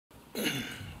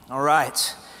All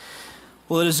right.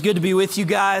 Well, it is good to be with you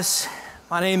guys.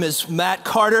 My name is Matt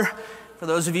Carter. For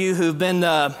those of you who've been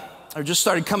or just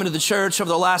started coming to the church over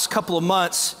the last couple of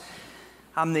months,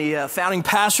 I'm the founding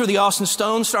pastor of the Austin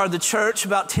Stone. Started the church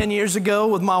about 10 years ago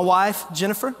with my wife,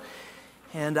 Jennifer.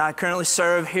 And I currently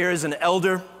serve here as an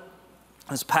elder,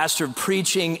 as pastor of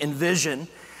preaching and vision.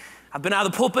 I've been out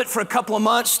of the pulpit for a couple of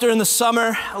months during the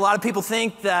summer. A lot of people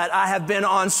think that I have been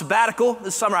on sabbatical.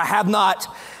 This summer I have not.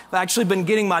 I've actually been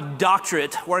getting my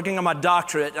doctorate, working on my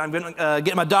doctorate. I'm going to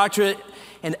get my doctorate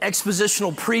in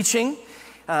expositional preaching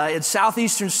at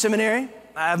Southeastern Seminary.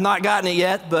 I have not gotten it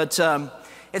yet, but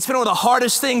it's been one of the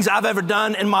hardest things I've ever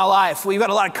done in my life. We've got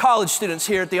a lot of college students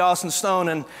here at the Austin Stone,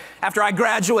 and after I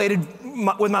graduated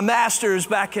with my master's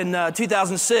back in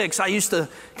 2006, I used to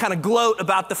kind of gloat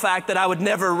about the fact that I would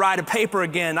never write a paper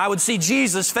again. I would see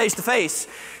Jesus face to face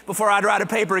before I'd write a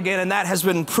paper again, and that has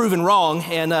been proven wrong,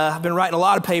 and I've been writing a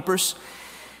lot of papers.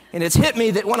 And it's hit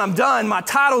me that when I'm done, my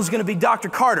title is going to be Dr.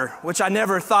 Carter, which I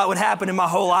never thought would happen in my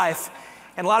whole life.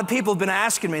 And a lot of people have been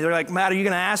asking me, they're like, Matt, are you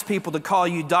going to ask people to call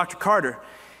you Dr. Carter?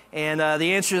 And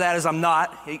the answer to that is I'm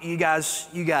not. You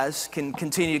guys can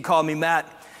continue to call me Matt.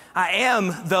 I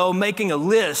am, though, making a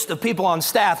list of people on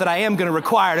staff that I am going to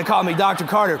require to call me Dr.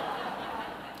 Carter.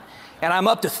 And I'm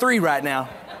up to 3 right now.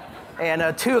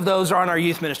 And 2 of those are on our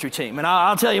youth ministry team. And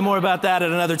I'll tell you more about that at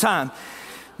another time.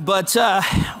 But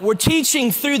we're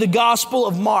teaching through the Gospel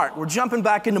of Mark. We're jumping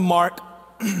back into Mark.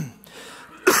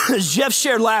 As Jeff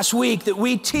shared last week, that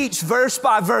we teach verse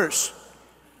by verse,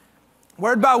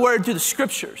 word by word through the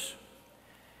scriptures.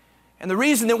 And the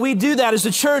reason that we do that as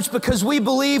a church, because we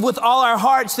believe with all our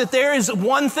hearts that there is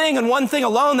one thing and one thing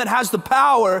alone that has the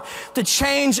power to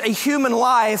change a human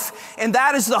life, and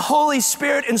that is the Holy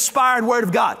Spirit-inspired Word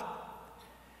of God.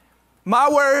 My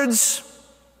words,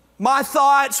 my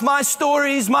thoughts, my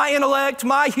stories, my intellect,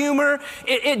 my humor,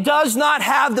 it does not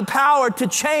have the power to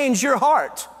change your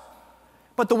heart.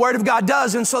 But the Word of God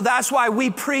does, and so that's why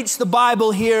we preach the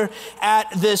Bible here at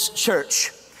this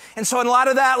church. And so in light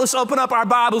of that, let's open up our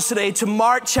Bibles today to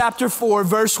Mark chapter 4,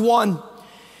 verse 1.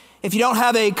 If you don't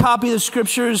have a copy of the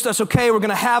scriptures, that's okay. We're going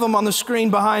to have them on the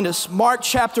screen behind us. Mark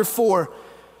chapter 4,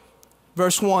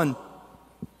 verse 1.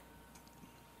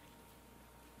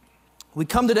 We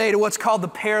come today to what's called the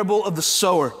parable of the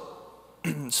sower.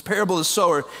 It's the parable of the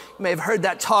sower. You may have heard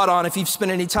that taught on if you've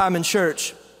spent any time in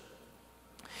church.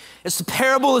 It's the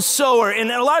parable of the sower.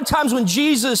 And a lot of times when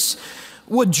Jesus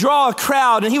would draw a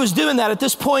crowd, and he was doing that at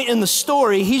this point in the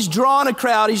story, he's drawn a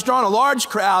crowd, he's drawn a large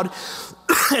crowd.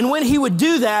 And when he would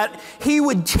do that, he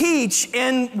would teach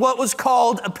in what was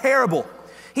called a parable.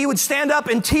 He would stand up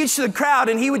and teach the crowd,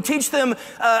 and he would teach them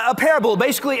a parable,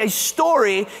 basically a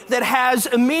story that has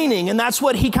a meaning. And that's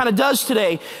what he kind of does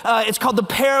today. It's called the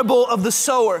parable of the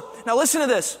sower. Now listen to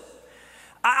this.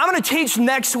 I'm going to teach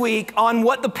next week on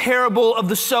what the parable of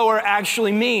the sower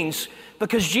actually means,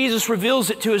 because Jesus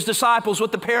reveals it to his disciples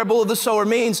what the parable of the sower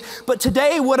means. But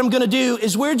today what I'm going to do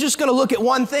is we're just going to look at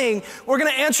one thing. We're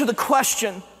going to answer the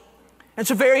question.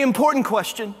 It's a very important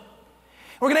question.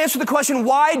 We're going to answer the question,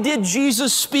 why did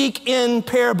Jesus speak in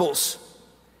parables?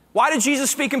 Why did Jesus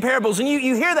speak in parables? And you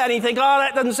hear that and you think, oh,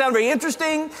 that doesn't sound very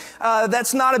interesting.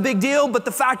 That's not a big deal. But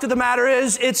the fact of the matter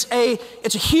is, it's a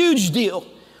huge deal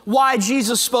why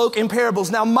Jesus spoke in parables.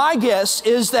 Now, my guess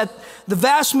is that the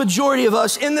vast majority of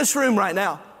us in this room right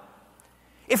now,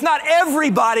 if not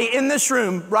everybody in this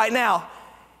room right now,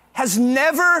 has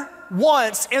never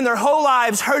once in their whole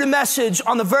lives heard a message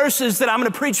on the verses that I'm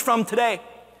going to preach from today.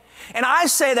 And I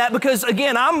say that because,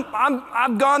 again,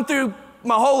 I've gone through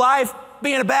my whole life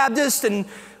being a Baptist and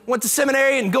went to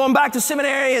seminary and going back to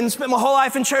seminary and spent my whole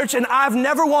life in church, and I've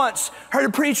never once heard a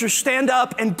preacher stand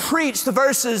up and preach the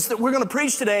verses that we're going to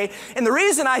preach today. And the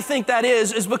reason I think that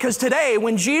is because today,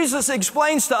 when Jesus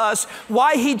explains to us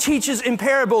why he teaches in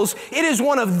parables, it is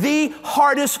one of the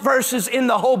hardest verses in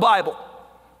the whole Bible.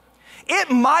 It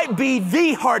might be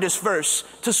the hardest verse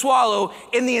to swallow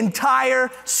in the entire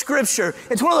scripture.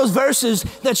 It's one of those verses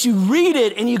that you read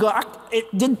it and you go,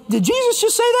 did Jesus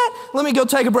just say that? Let me go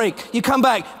take a break. You come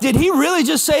back. Did he really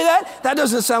just say that? That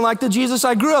doesn't sound like the Jesus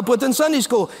I grew up with in Sunday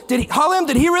school. Did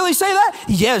he really say that?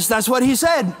 Yes, that's what he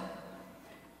said.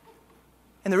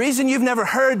 And the reason you've never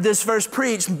heard this verse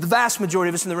preached, the vast majority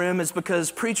of us in the room, is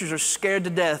because preachers are scared to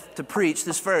death to preach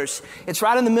this verse. It's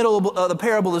right in the middle of the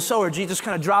parable of the sower. Jesus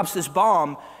kind of drops this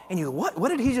bomb, and you go, what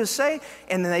did he just say?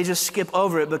 And then they just skip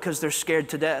over it because they're scared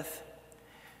to death.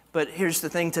 But here's the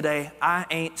thing today, I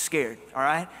ain't scared, all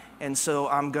right? And so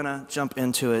I'm going to jump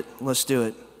into it. Let's do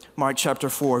it. Mark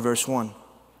chapter 4, verse 1.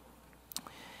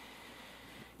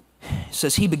 It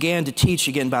says, he began to teach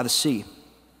again by the sea.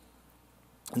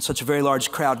 And such a very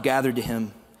large crowd gathered to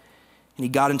him. And he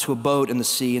got into a boat in the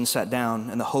sea and sat down,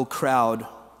 and the whole crowd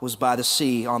was by the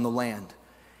sea on the land.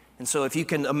 And so if you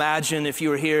can imagine, if you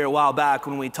were here a while back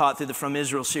when we taught through the From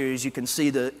Israel series, you can see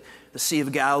the Sea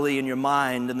of Galilee in your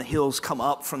mind, and the hills come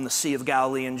up from the Sea of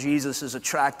Galilee, and Jesus is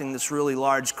attracting this really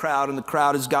large crowd, and the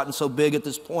crowd has gotten so big at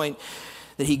this point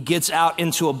that he gets out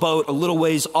into a boat a little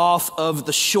ways off of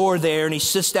the shore there, and he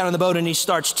sits down in the boat and he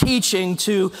starts teaching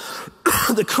to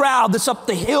the crowd that's up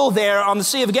the hill there on the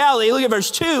Sea of Galilee. Look at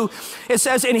verse 2. It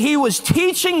says, and he was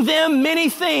teaching them many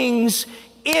things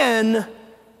in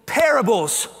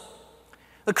parables.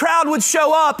 The crowd would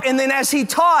show up, and then as he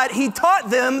taught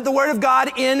them the word of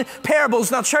God in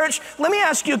parables. Now, church, let me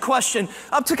ask you a question.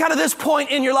 Up to kind of this point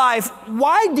in your life,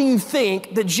 why do you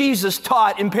think that Jesus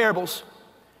taught in parables?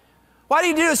 Why do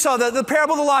you do so? The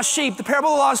parable of the lost sheep, the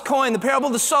parable of the lost coin, the parable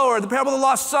of the sower, the parable of the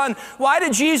lost son. Why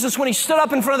did Jesus, when he stood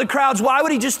up in front of the crowds, why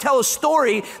would he just tell a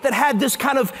story that had this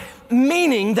kind of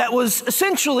meaning that was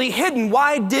essentially hidden?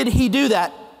 Why did he do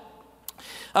that?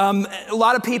 A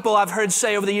lot of people I've heard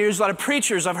say over the years, a lot of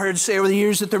preachers I've heard say over the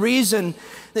years that the reason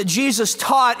that Jesus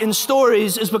taught in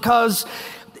stories is because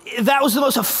that was the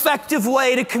most effective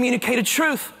way to communicate a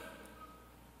truth.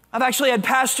 I've actually had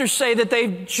pastors say that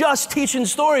they just teach in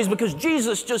stories because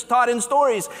Jesus just taught in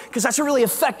stories, because that's a really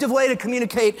effective way to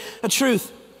communicate a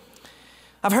truth.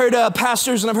 I've heard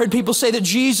pastors and I've heard people say that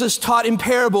Jesus taught in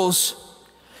parables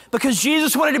because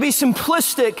Jesus wanted to be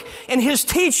simplistic in his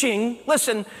teaching.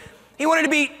 Listen, he wanted to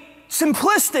be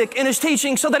simplistic in his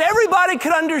teaching so that everybody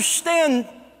could understand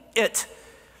it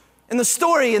in the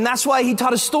story, and that's why he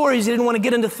taught us stories. He didn't want to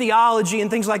get into theology and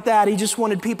things like that. He just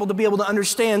wanted people to be able to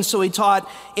understand, so he taught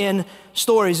in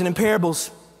stories and in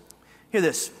parables. Hear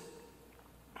this.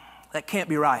 That can't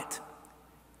be right.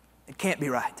 It can't be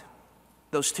right.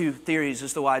 Those two theories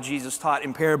as to why Jesus taught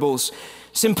in parables.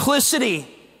 Simplicity,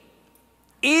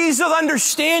 ease of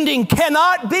understanding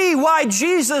cannot be why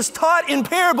Jesus taught in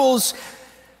parables.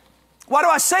 Why do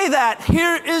I say that?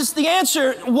 Here is the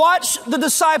answer. Watch the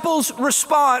disciples'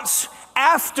 response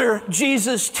after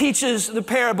Jesus teaches the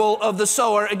parable of the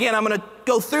sower. Again, I'm going to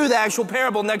go through the actual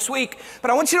parable next week,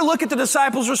 but I want you to look at the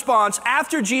disciples' response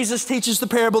after Jesus teaches the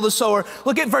parable of the sower.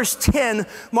 Look at verse 10,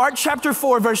 Mark chapter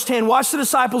 4, verse 10. Watch the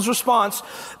disciples' response.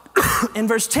 In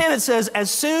verse 10, it says,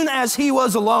 as soon as he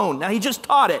was alone. Now, he just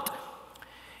taught it.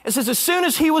 It says, as soon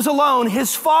as he was alone,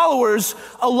 his followers,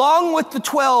 along with the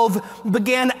 12,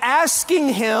 began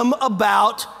asking him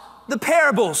about the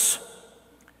parables.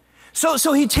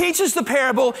 So he teaches the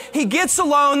parable. He gets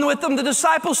alone with them. The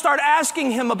disciples start asking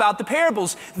him about the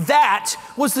parables. That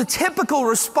was the typical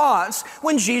response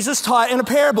when Jesus taught in a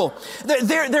parable.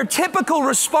 Their typical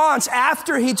response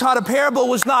after he taught a parable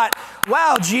was not,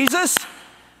 wow, Jesus,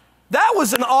 that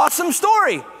was an awesome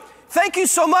story. Thank you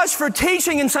so much for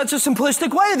teaching in such a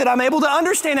simplistic way that I'm able to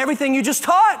understand everything you just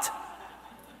taught.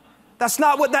 That's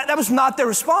not what that was not their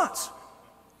response.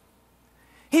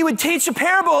 He would teach a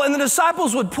parable and the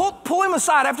disciples would pull him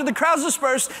aside after the crowds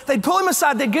dispersed. They'd pull him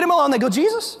aside, they'd get him alone, they'd go,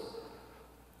 Jesus,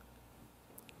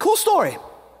 cool story.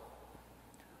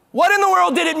 What in the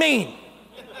world did it mean?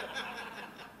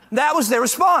 That was their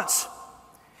response.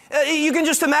 You can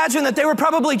just imagine that they were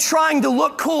probably trying to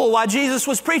look cool while Jesus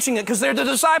was preaching it because they're the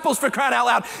disciples, for crying out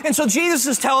loud. And so Jesus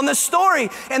is telling this story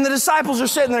and the disciples are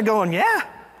sitting there going, yeah,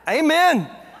 amen.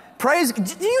 Praise. Do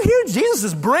you hear? Jesus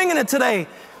is bringing it today.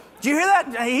 Do you hear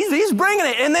that? He's bringing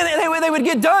it. And then they would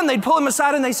get done. They'd pull him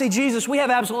aside and they say, Jesus, we have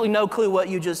absolutely no clue what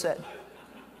you just said.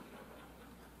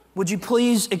 Would you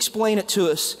please explain it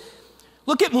to us?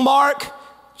 Look at Mark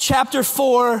chapter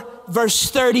 4, verse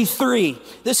 33.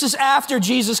 This is after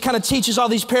Jesus kind of teaches all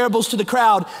these parables to the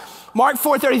crowd. Mark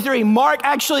 4:33. Mark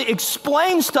actually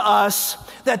explains to us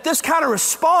that this kind of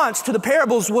response to the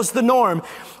parables was the norm.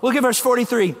 Look at verse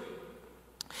 43.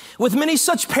 With many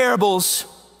such parables,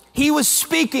 he was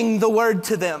speaking the word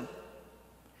to them.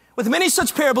 With many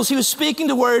such parables, he was speaking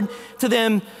the word to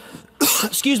them,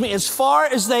 as far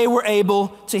as they were able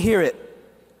to hear it.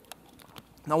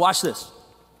 Now watch this.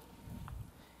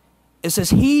 It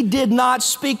says, he did not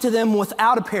speak to them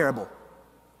without a parable,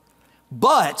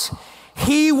 but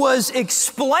he was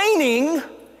explaining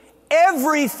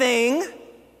everything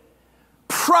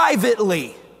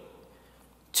privately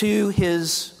to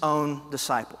his own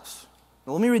disciples.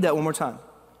 Now, let me read that one more time.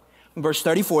 In verse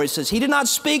 34, it says, he did not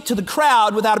speak to the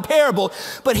crowd without a parable,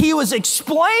 but he was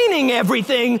explaining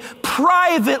everything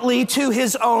privately to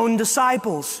his own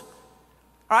disciples.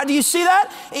 All right, do you see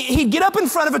that? He'd get up in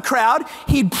front of a crowd.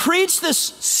 He'd preach this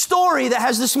story that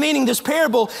has this meaning, this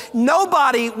parable.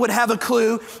 Nobody would have a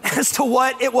clue as to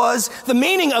what it was, the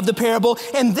meaning of the parable.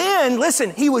 And then,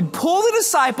 listen, he would pull the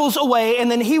disciples away, and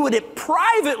then he would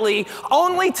privately,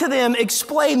 only to them,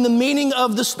 explain the meaning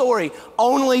of the story,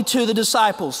 only to the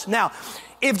disciples. Now,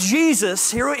 if Jesus,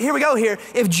 here we go here,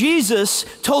 if Jesus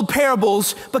told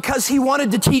parables because he wanted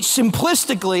to teach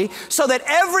simplistically so that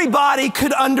everybody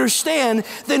could understand,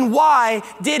 then why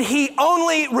did he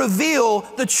only reveal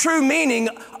the true meaning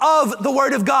of the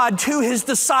Word of God to his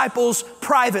disciples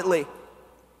privately?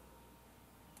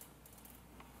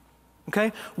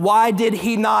 Okay? Why did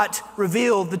he not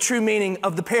reveal the true meaning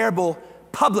of the parable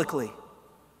publicly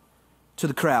to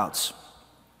the crowds?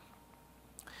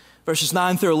 Verses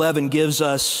 9 through 11 gives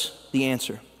us the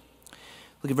answer.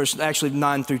 Look at actually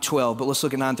 9 through 12, but let's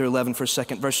look at 9 through 11 for a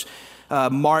second.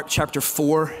 Mark chapter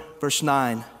 4, verse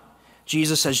 9.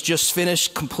 Jesus has just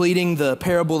finished completing the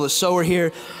parable of the sower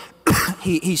here.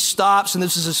 He stops, and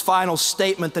this is his final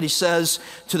statement that he says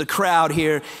to the crowd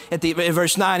here at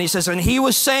verse 9. He says, and he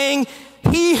was saying,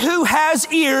 he who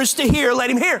has ears to hear,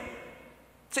 let him hear.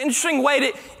 It's an interesting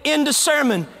way to end a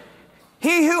sermon.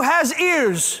 He who has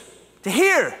ears to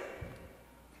hear,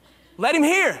 let him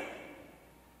hear.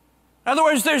 In other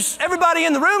words, everybody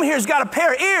in the room here has got a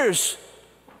pair of ears.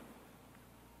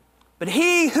 But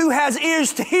he who has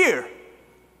ears to hear,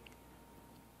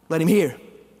 let him hear.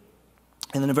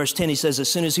 And then in verse 10 he says, as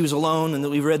soon as he was alone, and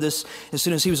we've read this, as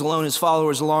soon as he was alone, his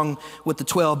followers along with the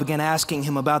 12 began asking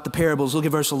him about the parables. Look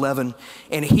at verse 11.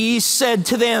 And he said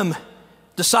to them,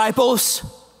 disciples,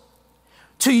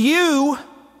 to you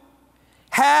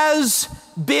has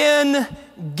been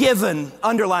given.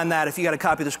 Underline that if you got a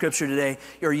copy of the scripture today,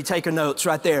 or you take your notes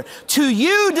right there. To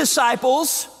you,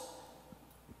 disciples,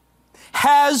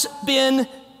 has been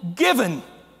given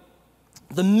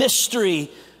the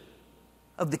mystery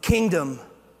of the kingdom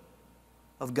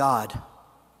of God.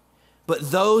 But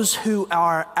those who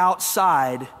are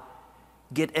outside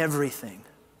get everything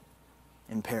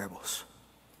in parables.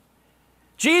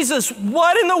 Jesus,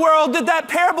 what in the world did that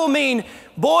parable mean?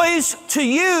 Boys, to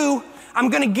you, I'm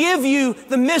going to give you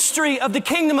the mystery of the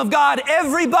kingdom of God.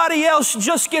 Everybody else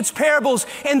just gets parables.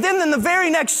 And then in the very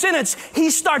next sentence,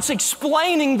 he starts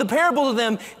explaining the parable to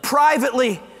them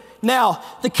privately. Now,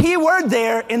 the key word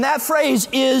there in that phrase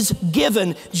is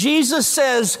given. Jesus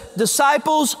says,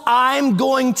 disciples, I'm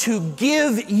going to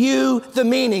give you the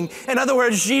meaning. In other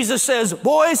words, Jesus says,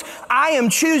 boys, I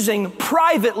am choosing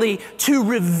privately to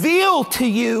reveal to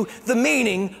you the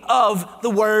meaning of the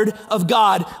Word of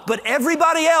God. But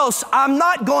everybody else, I'm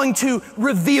not going to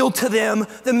reveal to them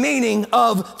the meaning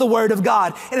of the Word of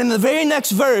God. And in the very next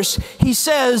verse, he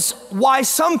says why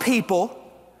some people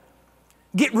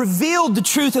get revealed the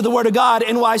truth of the Word of God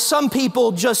and why some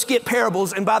people just get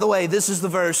parables. And by the way, this is the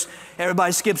verse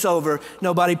everybody skips over,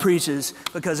 nobody preaches,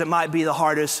 because it might be the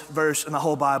hardest verse in the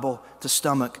whole Bible to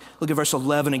stomach. Look at verse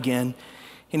 11 again.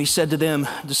 And he said to them,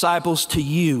 disciples, to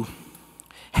you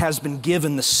has been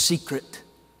given the secret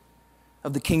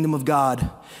of the kingdom of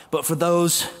God. But for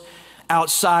those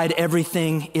outside,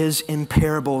 everything is in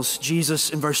parables. Jesus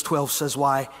in verse 12 says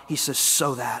why. He says,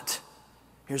 so that.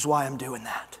 Here's why I'm doing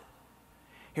that.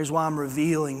 Here's why I'm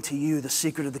revealing to you the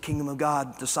secret of the kingdom of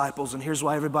God, disciples, and here's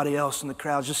why everybody else in the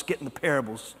crowd is just getting the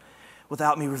parables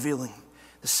without me revealing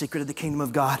the secret of the kingdom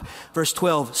of God. Verse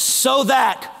 12, so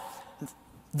that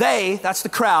they, that's the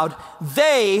crowd,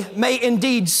 they may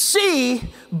indeed see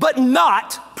but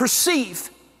not perceive,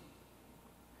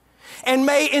 and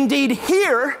may indeed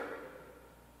hear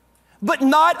but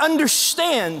not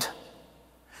understand,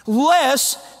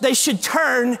 lest they should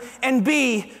turn and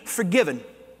be forgiven.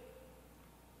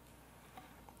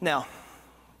 Now,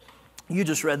 you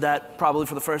just read that probably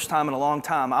for the first time in a long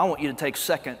time. I want you to take a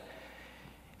second,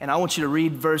 and I want you to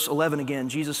read verse 11 again.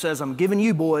 Jesus says, I'm giving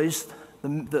you boys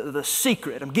the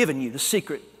secret. I'm giving you the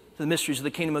secret to the mysteries of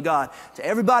the kingdom of God. To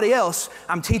everybody else,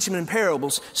 I'm teaching them in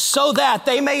parables so that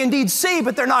they may indeed see,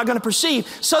 but they're not going to perceive.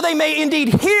 So they may indeed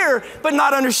hear, but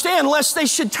not understand, lest they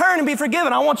should turn and be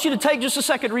forgiven. I want you to take just a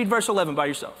second, read verse 11 by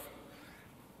yourself.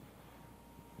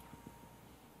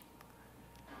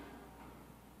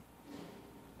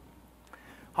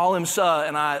 Halim Suh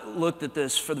and I looked at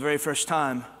this for the very first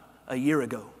time a year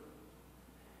ago.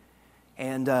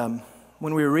 And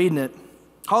when we were reading it,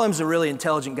 Halim's a really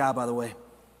intelligent guy, by the way.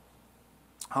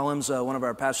 Halim's one of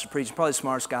our pastors preaching, probably the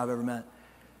smartest guy I've ever met.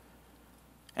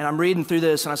 And I'm reading through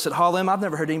this, and I said, Halim, I've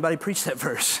never heard anybody preach that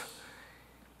verse.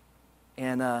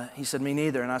 And he said, me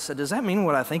neither. And I said, does that mean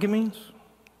what I think it means?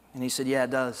 And he said, yeah,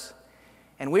 it does.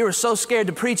 And we were so scared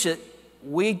to preach it,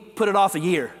 we put it off a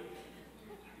year.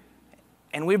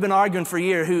 And we've been arguing for a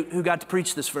year who got to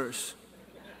preach this verse.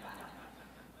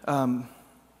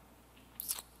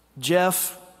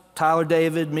 Jeff, Tyler,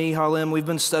 David, me, Harlem, we've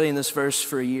been studying this verse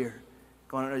for a year.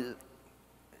 Going,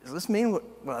 does this mean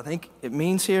what I think it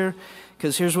means here?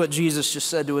 Because here's what Jesus just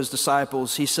said to his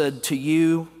disciples. He said, to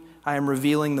you, I am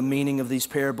revealing the meaning of these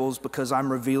parables because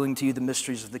I'm revealing to you the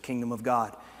mysteries of the kingdom of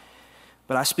God.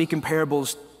 But I speak in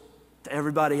parables to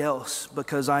everybody else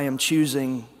because I am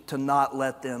choosing to not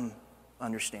let them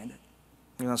understand it.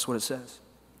 You know, that's what it says.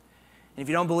 And if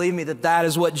you don't believe me that that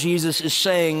is what Jesus is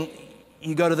saying,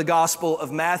 you go to the Gospel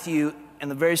of Matthew, and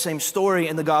the very same story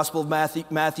in the Gospel of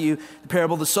Matthew, the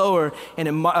parable of the sower.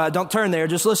 And don't turn there,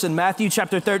 just listen. Matthew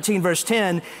chapter 13, verse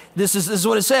 10, this is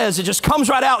what it says. It just comes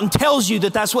right out and tells you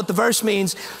that that's what the verse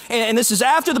means. And this is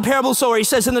after the parable of the sower. He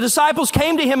says, and the disciples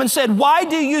came to him and said, why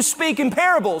do you speak in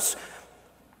parables?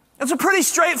 That's a pretty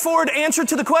straightforward answer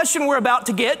to the question we're about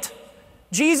to get.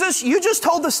 Jesus, you just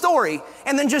told the story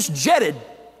and then just jetted.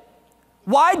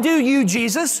 Why do you,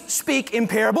 Jesus, speak in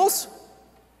parables?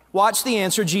 Watch the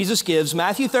answer Jesus gives.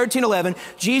 Matthew 13:11.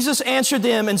 Jesus answered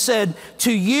them and said, to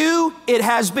you it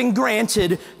has been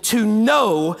granted to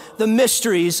know the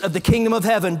mysteries of the kingdom of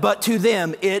heaven, but to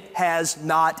them it has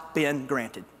not been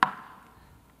granted.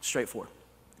 Straightforward.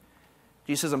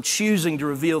 Jesus says, I'm choosing to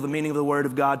reveal the meaning of the word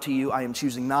of God to you. I am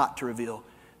choosing not to reveal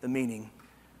the meaning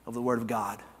of the word of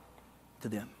God to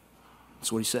them.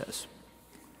 That's what he says.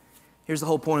 Here's the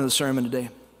whole point of the sermon today.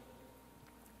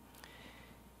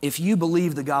 If you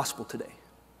believe the gospel today,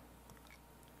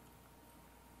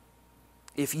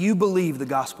 if you believe the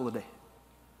gospel today,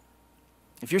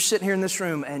 if you're sitting here in this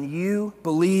room and you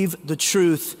believe the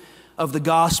truth of the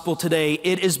gospel today,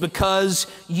 it is because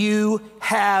you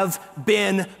have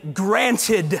been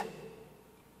granted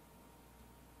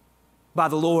by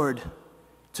the Lord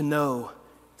to know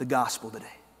the gospel today.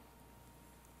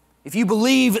 If you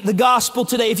believe the gospel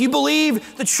today, if you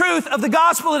believe the truth of the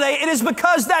gospel today, it is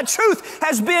because that truth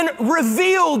has been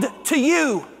revealed to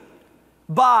you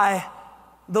by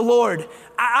the Lord.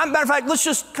 Matter of fact, let's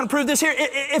just kind of prove this here.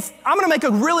 If I'm going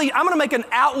to make an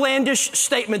outlandish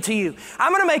statement to you.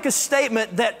 I'm going to make a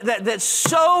statement that's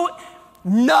so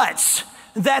nuts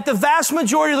that the vast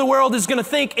majority of the world is going to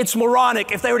think it's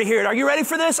moronic if they were to hear it. Are you ready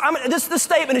for this? This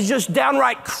statement is just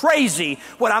downright crazy,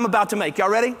 what I'm about to make. Y'all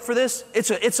ready for this?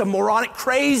 It's a moronic,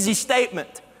 crazy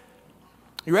statement.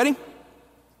 You ready?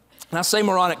 And I say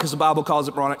moronic because the Bible calls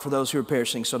it moronic for those who are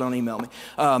perishing, so don't email me.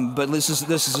 But this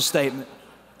is a statement.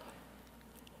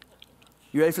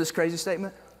 You ready for this crazy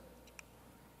statement?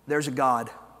 There's a God.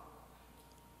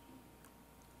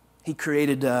 He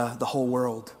created the whole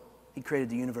world. He created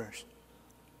the universe.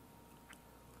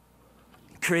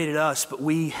 Created us, but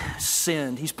we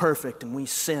sinned. He's perfect, and we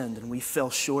sinned, and we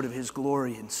fell short of his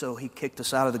glory, and so he kicked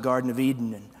us out of the Garden of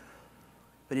Eden.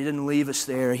 But he didn't leave us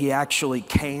there. He actually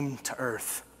came to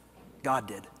earth. God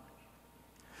did.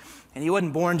 And he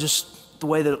wasn't born just the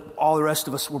way that all the rest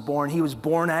of us were born. He was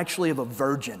born actually of a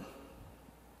virgin.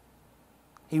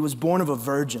 He was born of a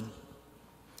virgin.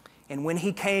 And when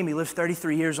he came, he lived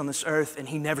 33 years on this earth, and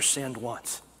he never sinned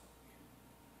once.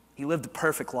 He lived a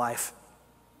perfect life.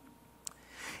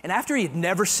 And after he had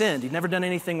never sinned, he'd never done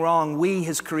anything wrong, we,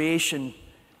 his creation,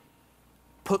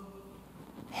 picked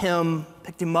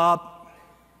him up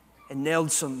and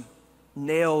nailed some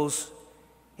nails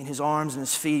in his arms and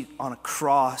his feet on a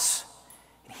cross.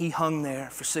 And he hung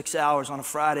there for 6 hours on a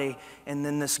Friday, and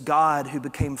then this God who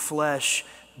became flesh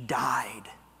died.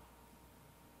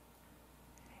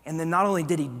 And then not only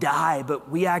did he die, but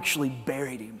we actually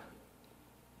buried him.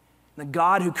 The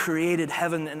God who created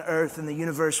heaven and earth and the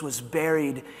universe was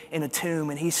buried in a tomb,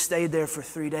 and he stayed there for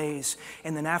 3 days.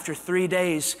 And then after 3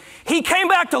 days, he came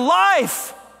back to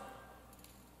life.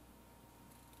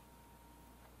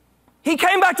 He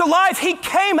came back to life. He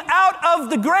came out of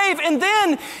the grave, and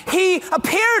then he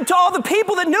appeared to all the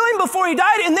people that knew him before he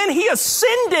died, and then he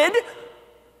ascended,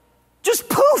 just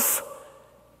poof,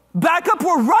 back up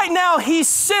where right now he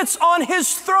sits on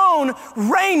his throne,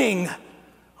 reigning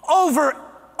over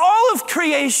all of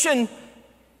creation.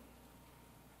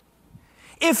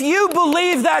 If you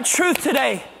believe that truth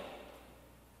today,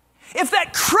 if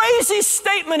that crazy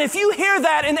statement, if you hear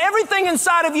that and everything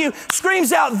inside of you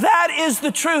screams out, that is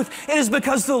the truth, it is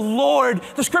because the Lord,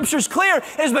 the scripture is clear,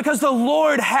 it is because the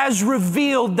Lord has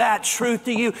revealed that truth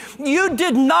to you. You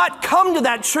did not come to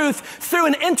that truth through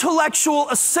an intellectual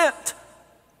assent.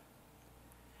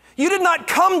 You did not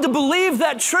come to believe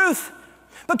that truth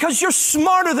because you're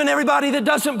smarter than everybody that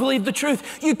doesn't believe the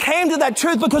truth. You came to that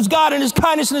truth because God in his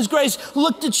kindness and his grace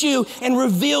looked at you and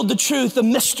revealed the truth, the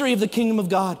mystery of the kingdom of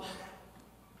God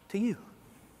to you.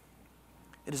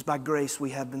 It is by grace we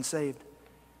have been saved.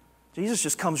 Jesus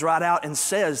just comes right out and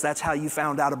says, that's how you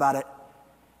found out about it.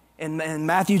 In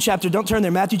Matthew chapter, don't turn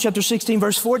there, Matthew chapter 16,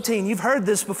 verse 14. You've heard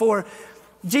this before.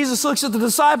 Jesus looks at the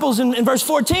disciples in verse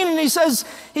 14 and he says,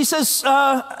 who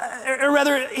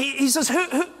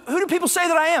do people say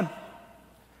that I am?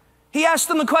 He asked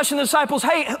them the question, the disciples,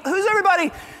 hey, who's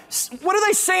everybody, what are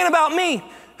they saying about me?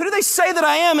 Who do they say that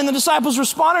I am? And the disciples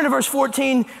responded in verse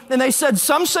 14, and they said,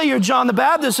 some say you're John the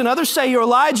Baptist, and others say you're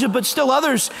Elijah, but still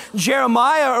others,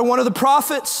 Jeremiah or one of the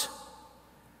prophets.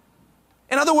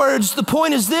 In other words, the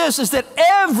point is this, is that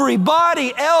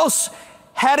everybody else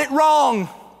had it wrong.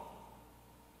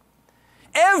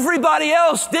 Everybody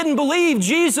else didn't believe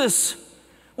Jesus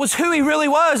was who he really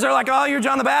was. They're like, oh, you're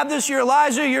John the Baptist, you're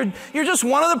Elijah, you're just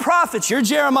one of the prophets, you're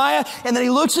Jeremiah. And then he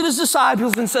looks at his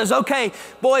disciples and says, okay,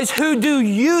 boys, who do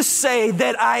you say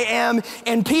that I am?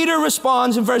 And Peter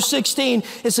responds in verse 16.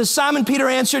 It says, Simon Peter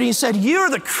answered, and he said, you're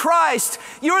the Christ,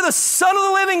 you're the Son of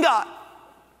the living God.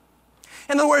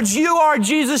 In other words, you are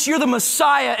Jesus, you're the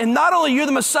Messiah. And not only you're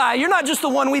the Messiah, you're not just the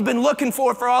one we've been looking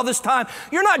for all this time.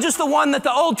 You're not just the one that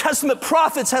the Old Testament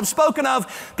prophets have spoken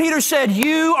of. Peter said,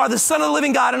 you are the Son of the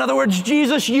living God. In other words,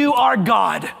 Jesus, you are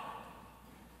God.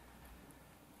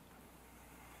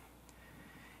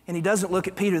 And he doesn't look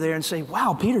at Peter there and say,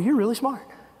 wow, Peter, you're really smart.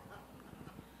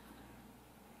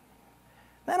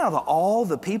 Man, out of all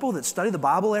the people that study the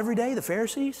Bible every day, the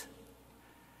Pharisees,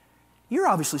 you're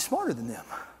obviously smarter than them.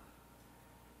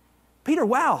 Peter,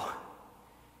 wow,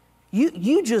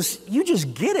 you just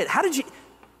get it. How did you,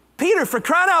 Peter, for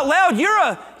crying out loud,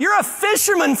 you're a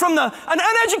fisherman an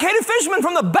uneducated fisherman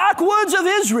from the backwoods of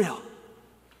Israel.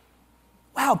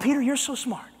 Wow, Peter, you're so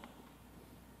smart.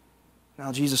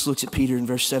 Now Jesus looks at Peter in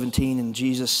verse 17, and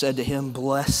Jesus said to him,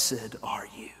 blessed are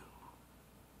you.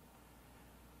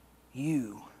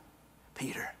 You,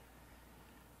 Peter,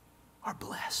 are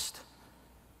blessed.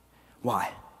 Why,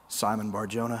 Simon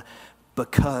Bar-Jonah?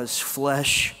 Because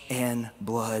flesh and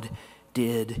blood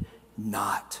did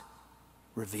not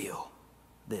reveal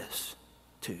this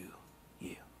to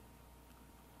you,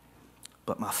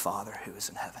 but my Father who is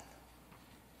in heaven.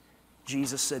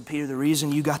 Jesus said, Peter, the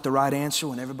reason you got the right answer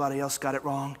when everybody else got it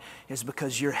wrong is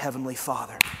because your heavenly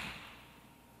Father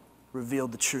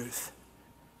revealed the truth,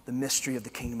 the mystery of the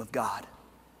kingdom of God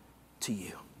to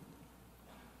you.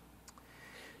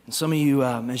 And some of you,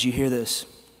 as you hear this,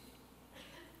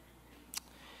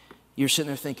 you're sitting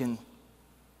there thinking,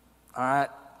 all right,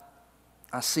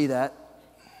 I see that,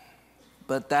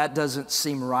 but that doesn't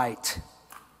seem right.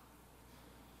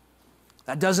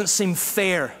 That doesn't seem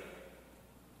fair.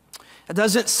 It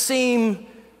doesn't seem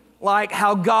like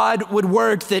how God would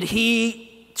work, that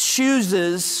he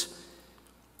chooses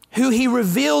who he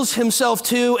reveals himself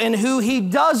to and who he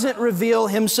doesn't reveal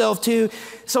himself to.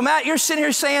 So Matt, you're sitting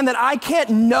here saying that I can't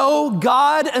know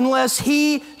God unless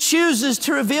he chooses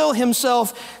to reveal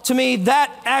himself to me.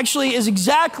 That actually is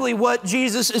exactly what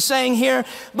Jesus is saying here.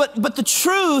 But the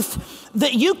truth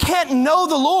that you can't know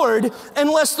the Lord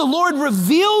unless the Lord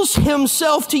reveals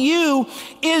himself to you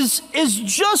is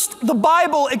just the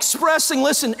Bible expressing,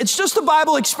 listen, it's just the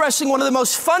Bible expressing one of the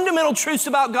most fundamental truths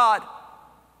about God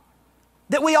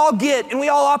that we all get, and we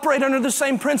all operate under the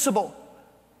same principle.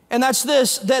 And that's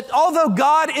this, that although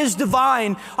God is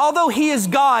divine, although he is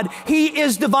God, he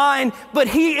is divine, but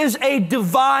he is a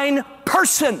divine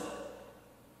person.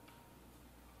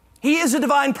 He is a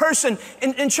divine person.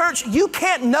 In church, you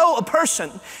can't know a person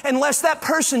unless that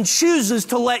person chooses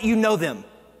to let you know them.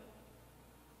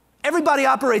 Everybody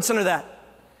operates under that.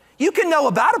 You can know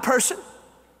about a person.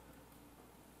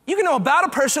 You can know about a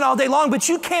person all day long, but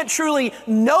you can't truly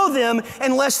know them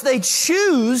unless they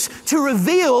choose to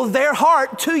reveal their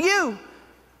heart to you.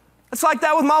 It's like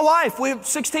that with my wife. We have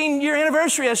 16-year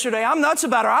anniversary yesterday. I'm nuts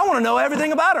about her. I want to know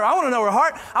everything about her. I want to know her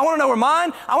heart. I want to know her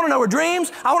mind. I want to know her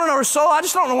dreams. I want to know her soul. I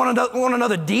just don't want to know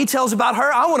the details about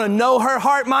her. I want to know her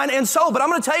heart, mind, and soul. But I'm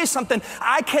going to tell you something.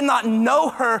 I cannot know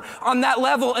her on that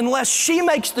level unless she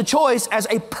makes the choice as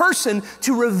a person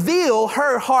to reveal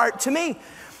her heart to me.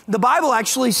 The Bible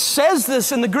actually says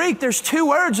this in the Greek. There's two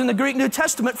words in the Greek New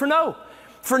Testament for know.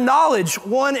 For knowledge,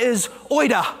 one is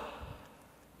oida.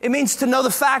 It means to know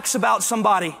the facts about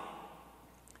somebody.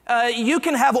 You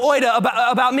can have oida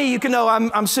about me. You can know I'm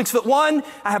 6'1",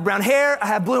 I have brown hair, I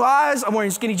have blue eyes, I'm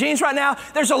wearing skinny jeans right now.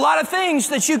 There's a lot of things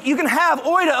that you can have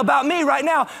oida about me right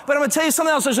now. But I'm going to tell you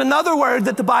something else. There's another word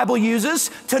that the Bible uses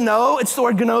to know. It's the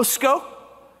word gnosko.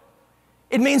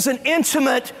 It means an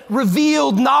intimate,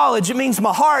 revealed knowledge. It means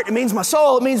my heart. It means my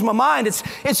soul. It means my mind.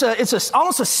 It's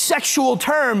almost a sexual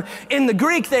term in the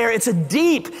Greek there. It's a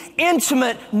deep,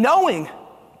 intimate knowing.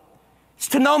 It's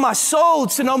to know my soul.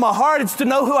 It's to know my heart. It's to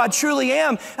know who I truly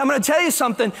am. I'm going to tell you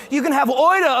something. You can have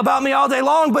oida about me all day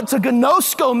long, but to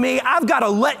gnosko me, I've got to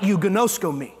let you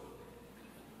gnosko me.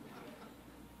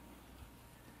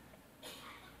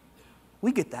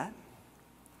 We get that. And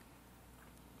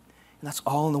that's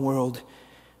all in the world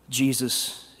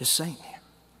Jesus is saying here.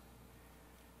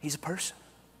 He's a person.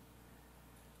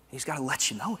 He's got to let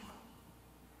you know him.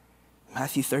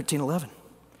 Matthew 13:11.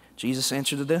 Jesus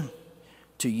answered to them,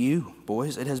 to you,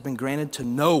 boys, it has been granted to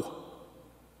know.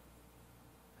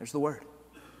 There's the word.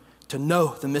 To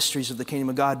know the mysteries of the kingdom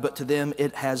of God, but to them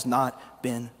it has not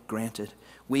been granted.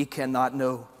 We cannot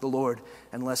know the Lord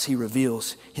unless he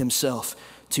reveals himself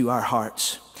to our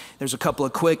hearts. There's a couple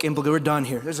of quick implications. We're done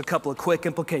here. There's a couple of quick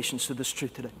implications to this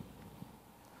truth today.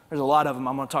 There's a lot of them.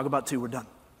 I'm going to talk about two. We're done.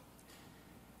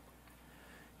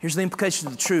 Here's the implication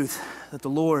of the truth that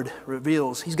the Lord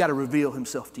reveals. He's got to reveal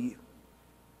himself to you.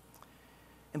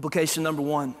 Implication number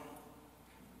one,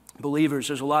 believers,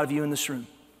 there's a lot of you in this room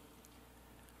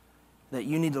that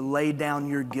you need to lay down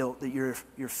your guilt that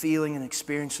you're feeling and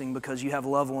experiencing because you have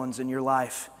loved ones in your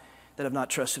life that have not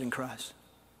trusted in Christ.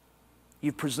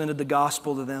 You've presented the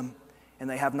gospel to them and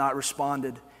they have not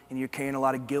responded, and you're carrying a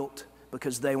lot of guilt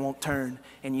because they won't turn,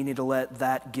 and you need to let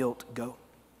that guilt go.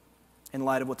 In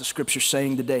light of what the scripture's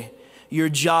saying today, your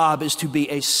job is to be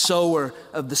a sower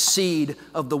of the seed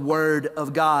of the word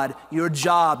of God. Your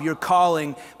job, your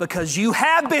calling, because you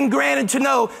have been granted to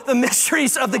know the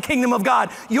mysteries of the kingdom of God.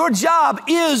 Your job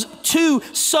is to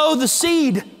sow the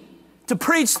seed, to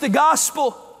preach the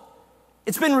gospel.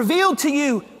 It's been revealed to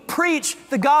you. Preach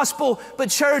the gospel. But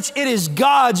church, it is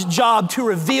God's job to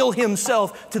reveal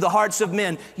himself to the hearts of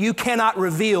men. You cannot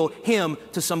reveal him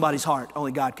to somebody's heart.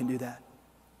 Only God can do that.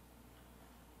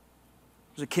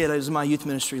 As a kid, I was in my youth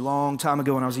ministry a long time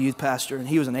ago when I was a youth pastor, and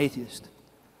he was an atheist.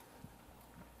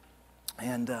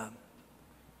 And I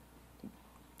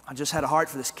just had a heart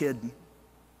for this kid.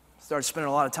 Started spending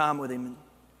a lot of time with him, and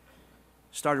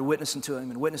started witnessing to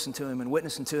him and witnessing to him and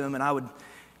witnessing to him. And I would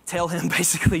tell him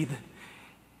basically,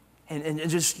 and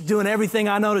just doing everything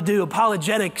I know to do,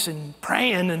 apologetics and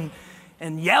praying and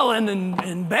yelling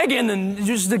and begging and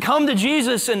just to come to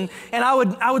Jesus. And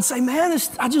I would say, man,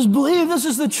 I just believe this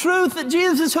is the truth, that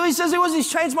Jesus is who he says he was.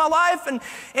 He's changed my life. And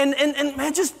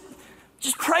man, just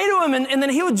pray to him. And then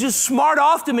he would just smart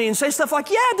off to me and say stuff like,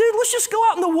 yeah, dude, let's just go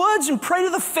out in the woods and pray to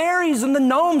the fairies and the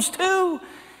gnomes too.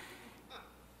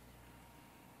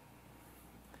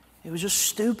 It was just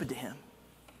stupid to him.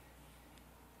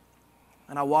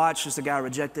 And I watched as the guy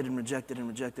rejected and rejected and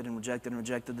rejected and rejected and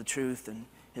rejected the truth, and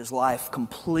his life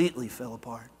completely fell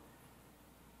apart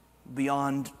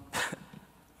beyond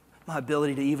my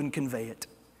ability to even convey it.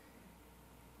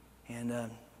 And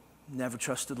never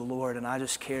trusted the Lord, and I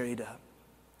just carried a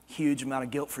huge amount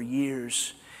of guilt for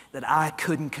years that I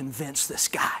couldn't convince this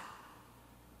guy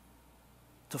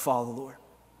to follow the Lord.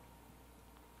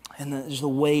 And there's the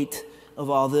weight of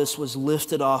all this was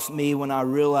lifted off me when I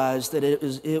realized that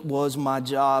it was my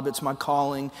job, it's my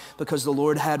calling, because the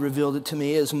Lord had revealed it to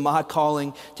me. It is my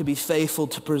calling to be faithful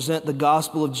to present the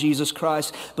gospel of Jesus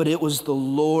Christ, but it was the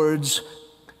Lord's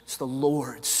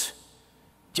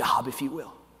job, if you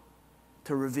will,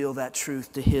 to reveal that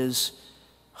truth to his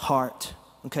heart.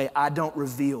 Okay, I don't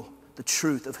reveal the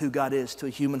truth of who God is to a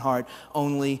human heart.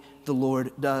 Only the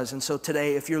Lord does. And so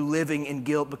today, if you're living in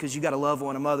guilt because you got a loved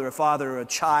one, a mother, a father, or a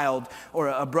child, or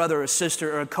a brother, or a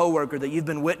sister, or a coworker that you've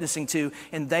been witnessing to,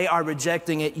 and they are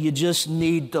rejecting it, you just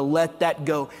need to let that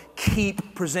go.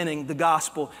 Keep presenting the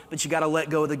gospel, but you got to let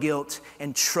go of the guilt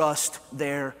and trust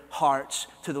their hearts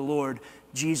to the Lord.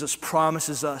 Jesus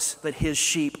promises us that his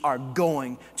sheep are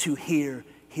going to hear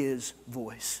his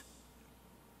voice.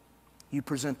 You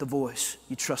present the voice.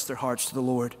 You trust their hearts to the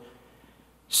Lord.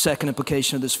 Second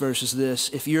implication of this verse is this.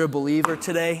 If you're a believer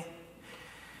today,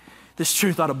 this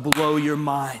truth ought to blow your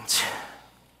mind.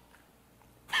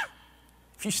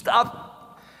 If you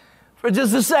stop for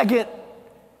just a second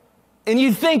and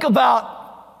you think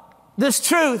about this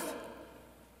truth,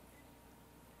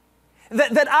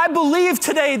 that I believe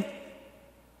today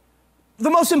the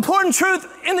most important truth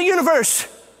in the universe.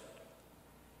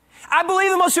 I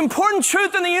believe the most important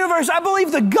truth in the universe. I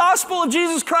believe the gospel of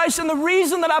Jesus Christ, and the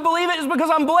reason that I believe it is because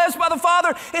I'm blessed by the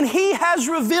Father, and he has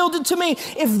revealed it to me.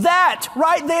 If that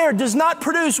right there does not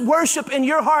produce worship in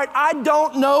your heart, I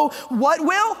don't know what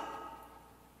will.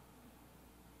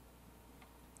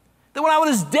 That when I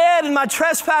was dead in my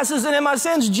trespasses and in my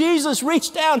sins, Jesus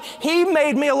reached down. He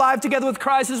made me alive together with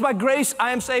Christ. It is by grace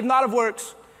I am saved, not of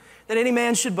works, that any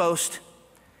man should boast.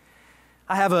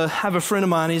 I have a friend of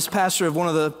mine. He's pastor of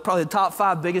one of probably the top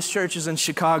 5 biggest churches in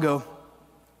Chicago.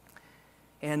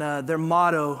 And their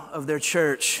motto of their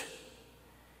church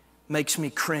makes me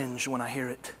cringe when I hear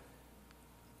it.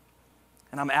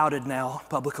 And I'm outed now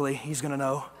publicly. He's going to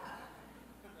know.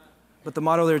 But the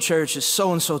motto of their church is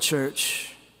so-and-so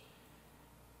church,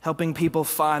 helping people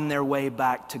find their way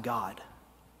back to God.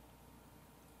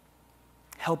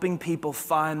 Helping people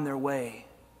find their way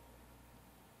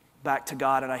back to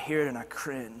God. And I hear it and I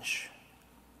cringe.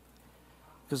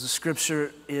 Because the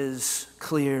scripture is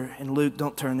clear. And Luke,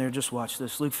 don't turn there, just watch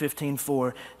this. Luke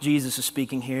 15:4, Jesus is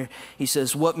speaking here. He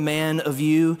says, what man of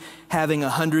you having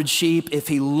 100 sheep, if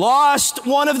he lost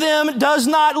one of them, does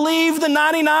not leave the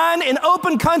 99 in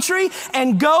open country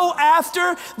and go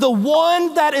after the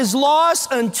one that is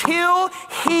lost until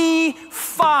he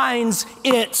finds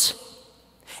it?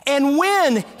 And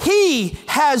when he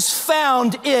has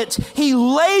found it, he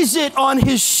lays it on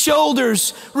his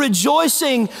shoulders,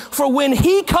 rejoicing. For when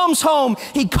he comes home,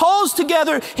 he calls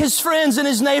together his friends and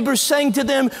his neighbors, saying to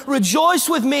them, rejoice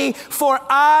with me, for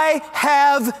I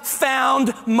have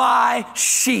found my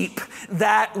sheep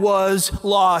that was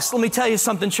lost. Let me tell you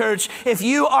something, church. If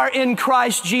you are in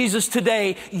Christ Jesus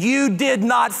today, you did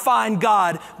not find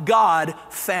God. God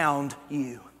found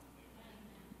you.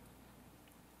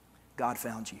 God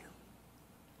found you.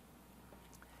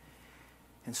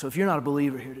 And so if you're not a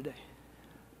believer here today,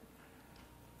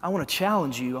 I want to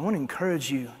challenge you, I want to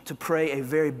encourage you to pray a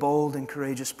very bold and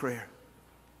courageous prayer.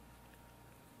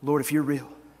 Lord, if you're real,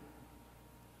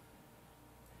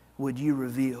 would you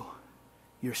reveal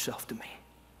yourself to me?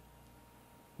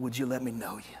 Would you let me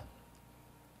know you?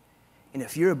 And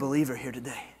if you're a believer here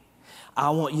today, I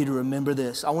want you to remember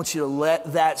this. I want you to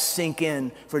let that sink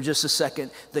in for just a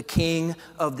second. The King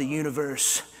of the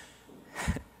universe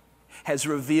has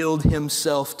revealed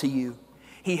himself to you.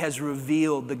 He has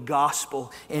revealed the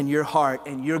gospel in your heart,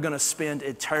 and you're going to spend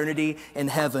eternity in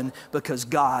heaven because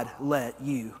God let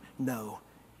you know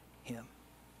him.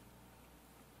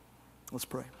 Let's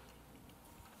pray.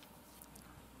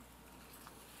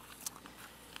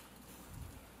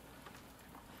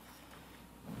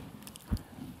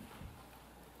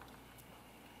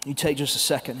 You take just a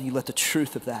second and you let the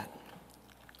truth of that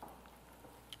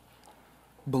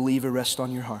believer rest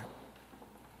on your heart.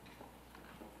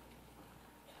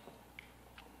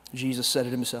 Jesus said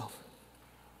it himself.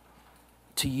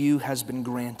 To you has been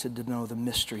granted to know the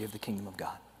mystery of the kingdom of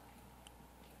God.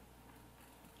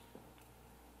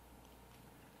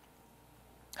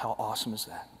 How awesome is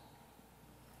that?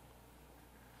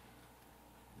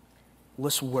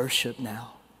 Let's worship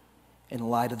now in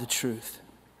light of the truth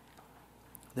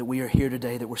that we are here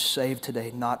today, that we're saved today,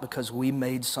 not because we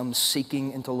made some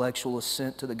seeking intellectual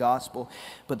assent to the gospel,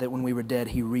 but that when we were dead,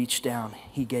 he reached down,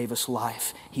 he gave us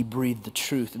life, he breathed the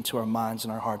truth into our minds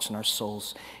and our hearts and our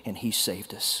souls, and he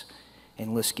saved us.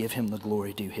 And let's give him the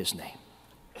glory due his name.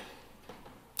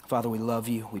 Father, we love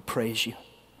you, we praise you,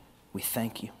 we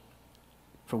thank you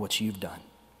for what you've done.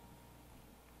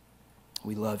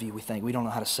 We love you, we don't know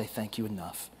how to say thank you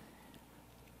enough.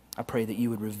 I pray that you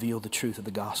would reveal the truth of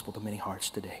the gospel to many hearts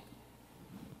today.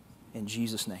 In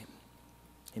Jesus' name,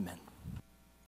 amen.